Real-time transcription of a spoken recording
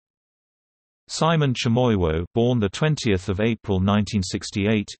Simon Chemoiywo, born the 20th of April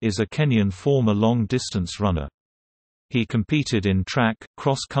 1968, is a Kenyan former long-distance runner. He competed in track,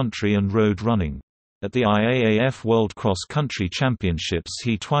 cross-country and road running. At the IAAF World Cross Country Championships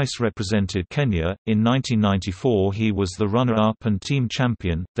he twice represented Kenya. In 1994 he was the runner-up and team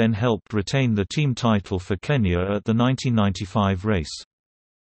champion, then helped retain the team title for Kenya at the 1995 race.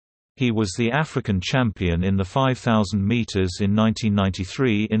 He was the African champion in the 5,000 meters in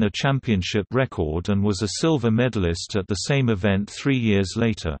 1993 in a championship record and was a silver medalist at the same event 3 years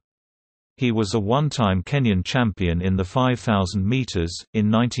later. He was a one-time Kenyan champion in the 5,000 meters,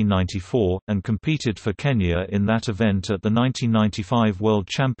 in 1994, and competed for Kenya in that event at the 1995 World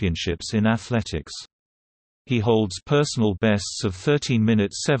Championships in Athletics. He holds personal bests of 13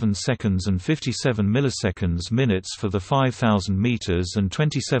 minutes 7 seconds and 57 milliseconds minutes for the 5,000 meters and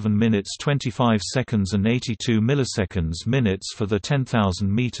 27 minutes 25 seconds and 82 milliseconds minutes for the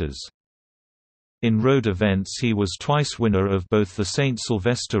 10,000 meters. In road events he was twice winner of both the St.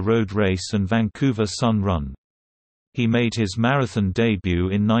 Sylvester Road Race and Vancouver Sun Run. He made his marathon debut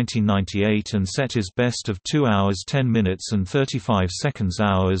in 1998 and set his best of 2 hours 10 minutes and 35 seconds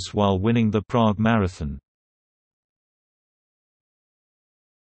hours while winning the Prague Marathon.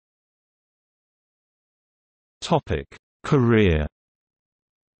 Career.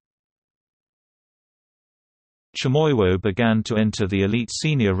 Chemoiywo began to enter the elite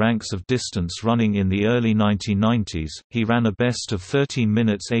senior ranks of distance running in the early 1990s. He ran a best of 13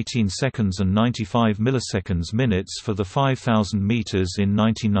 minutes 18 seconds and 95 milliseconds minutes for the 5,000 meters in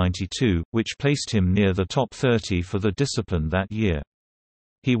 1992, which placed him near the top 30 for the discipline that year.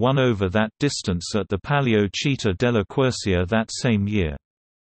 He won over that distance at the Palio Città della Quercia that same year.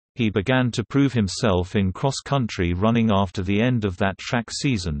 He began to prove himself in cross-country running after the end of that track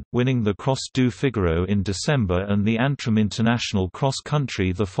season, winning the Cross du Figaro in December and the Antrim International Cross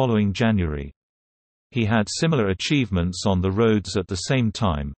Country the following January. He had similar achievements on the roads at the same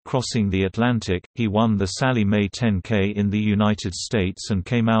time. Crossing the Atlantic, he won the Sallie Mae 10K in the United States and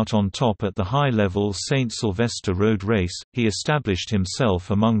came out on top at the high-level St. Sylvester Road Race. He established himself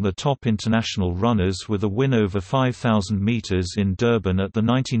among the top international runners with a win over 5,000 meters in Durban at the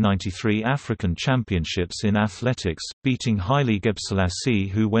 1993 African Championships in Athletics, beating Haile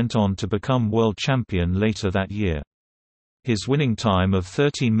Gebrselassie, who went on to become world champion later that year. His winning time of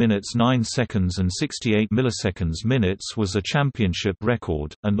 13 minutes 9 seconds and 68 milliseconds minutes was a championship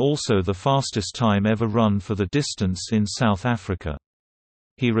record, and also the fastest time ever run for the distance in South Africa.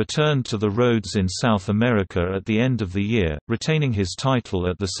 He returned to the roads in South America at the end of the year, retaining his title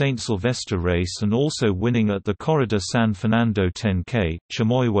at the St. Sylvester race and also winning at the Corrida San Fernando 10K.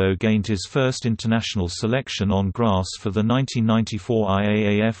 Chemoiywo gained his first international selection on grass for the 1994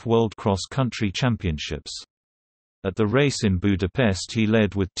 IAAF World Cross Country Championships. At the race in Budapest he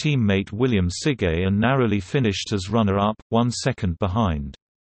led with teammate William Sigay and narrowly finished as runner-up, 1 second behind.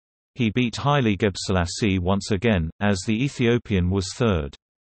 He beat Haile Gebrselassie once again, as the Ethiopian was third.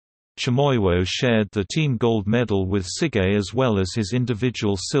 Chemoiywo shared the team gold medal with Sigay as well as his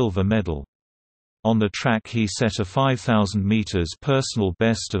individual silver medal. On the track he set a 5,000 meters personal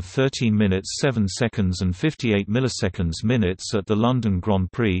best of 13 minutes 7 seconds and 58 milliseconds minutes at the London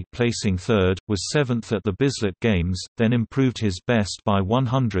Grand Prix, placing third, was seventh at the Bislett Games, then improved his best by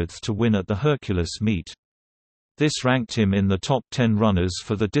 1/100th to win at the Hercules meet. This ranked him in the top 10 runners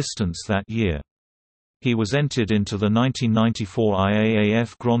for the distance that year. He was entered into the 1994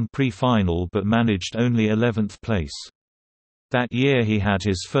 IAAF Grand Prix final but managed only 11th place. That year he had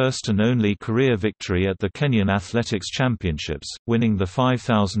his first and only career victory at the Kenyan Athletics Championships, winning the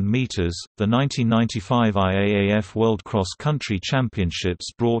 5,000 meters. The 1995 IAAF World Cross Country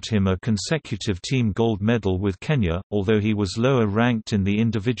Championships brought him a consecutive team gold medal with Kenya, although he was lower ranked in the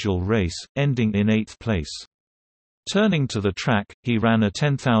individual race, ending in 8th place. Turning to the track, he ran a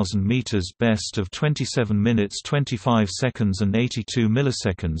 10,000 meters best of 27 minutes 25 seconds and 82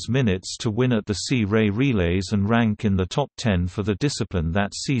 milliseconds minutes to win at the Sea Ray Relays and rank in the top 10 for the discipline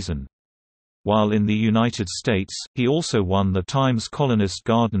that season. While in the United States, he also won the Times Colonist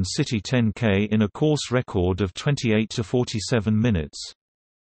Garden City 10K in a course record of 28 to 47 minutes.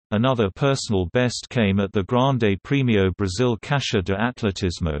 Another personal best came at the Grande Premio Brasil Caixa de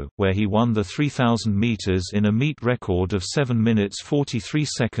Atletismo, where he won the 3,000 meters in a meet record of 7 minutes 43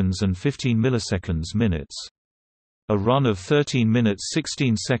 seconds and 15 milliseconds minutes. A run of 13 minutes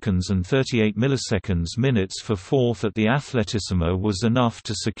 16 seconds and 38 milliseconds minutes for fourth at the Atletismo was enough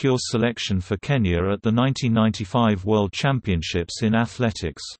to secure selection for Kenya at the 1995 World Championships in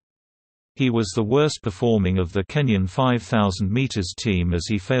Athletics. He was the worst performing of the Kenyan 5,000 meters team as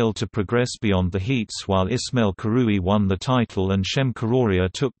he failed to progress beyond the heats, while Ismail Karui won the title and Shem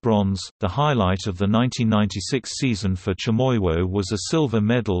Karoria took bronze. The highlight of the 1996 season for Chemoiywo was a silver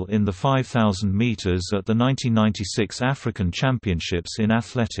medal in the 5,000 meters at the 1996 African Championships in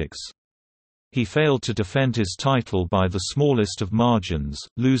athletics. He failed to defend his title by the smallest of margins,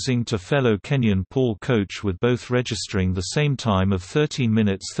 losing to fellow Kenyan Paul Coach, with both registering the same time of 13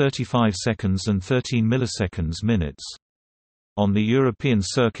 minutes 35 seconds and 13 milliseconds minutes. On the European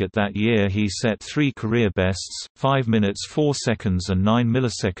circuit that year he set three career bests, 5 minutes 4 seconds and 9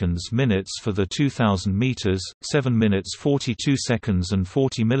 milliseconds minutes for the 2,000 meters, 7 minutes 42 seconds and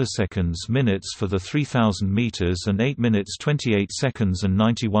 40 milliseconds minutes for the 3,000 meters, and 8 minutes 28 seconds and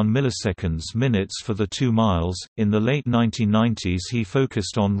 91 milliseconds minutes for the 2 miles. In the late 1990s he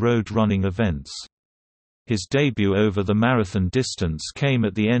focused on road running events. His debut over the marathon distance came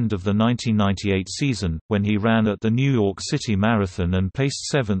at the end of the 1998 season, when he ran at the New York City Marathon and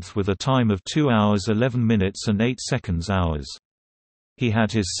placed 7th with a time of 2 hours 11 minutes and 8 seconds hours. He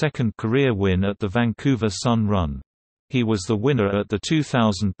had his second career win at the Vancouver Sun Run. He was the winner at the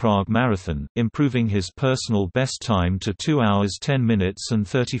 2000 Prague Marathon, improving his personal best time to 2 hours 10 minutes and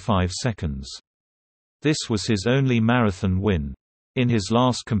 35 seconds. This was his only marathon win. In his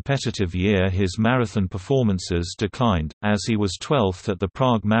last competitive year his marathon performances declined, as he was 12th at the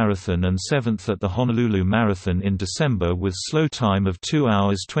Prague Marathon and 7th at the Honolulu Marathon in December with slow time of 2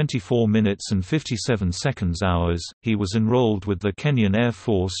 hours 24 minutes and 57 seconds hours. He was enrolled with the Kenyan Air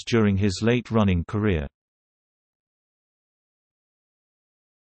Force during his late running career.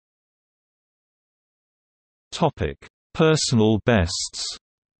 Personal bests.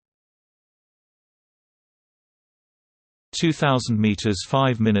 2,000 meters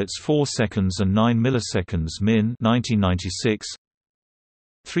 5 minutes 4 seconds and 9 milliseconds min 1996.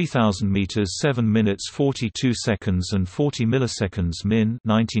 3,000 meters 7 minutes 42 seconds and 40 milliseconds min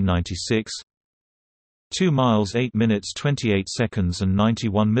 1996. 2 miles 8 minutes 28 seconds and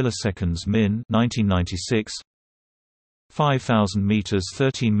 91 milliseconds min 1996. 5,000 meters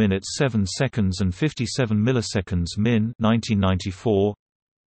 13 minutes 7 seconds and 57 milliseconds min 1994.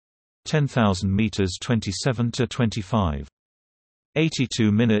 10,000 meters 27 to 25.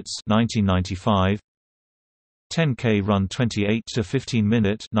 82 minutes 1995. 10K run 28 to 15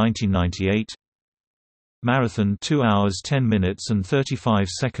 minute 1998. Marathon 2 hours 10 minutes and 35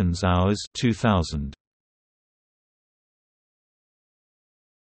 seconds hours 2000.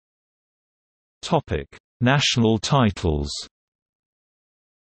 Topic: National titles.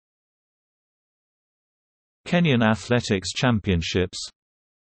 Kenyan Athletics Championships.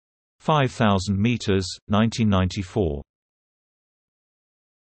 5,000 meters 1994.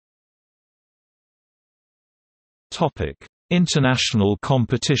 Topic: International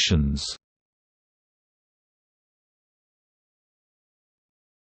competitions.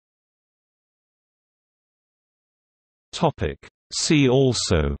 Topic: See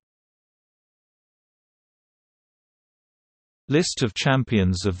also. List of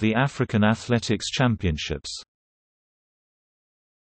champions of the African Athletics Championships.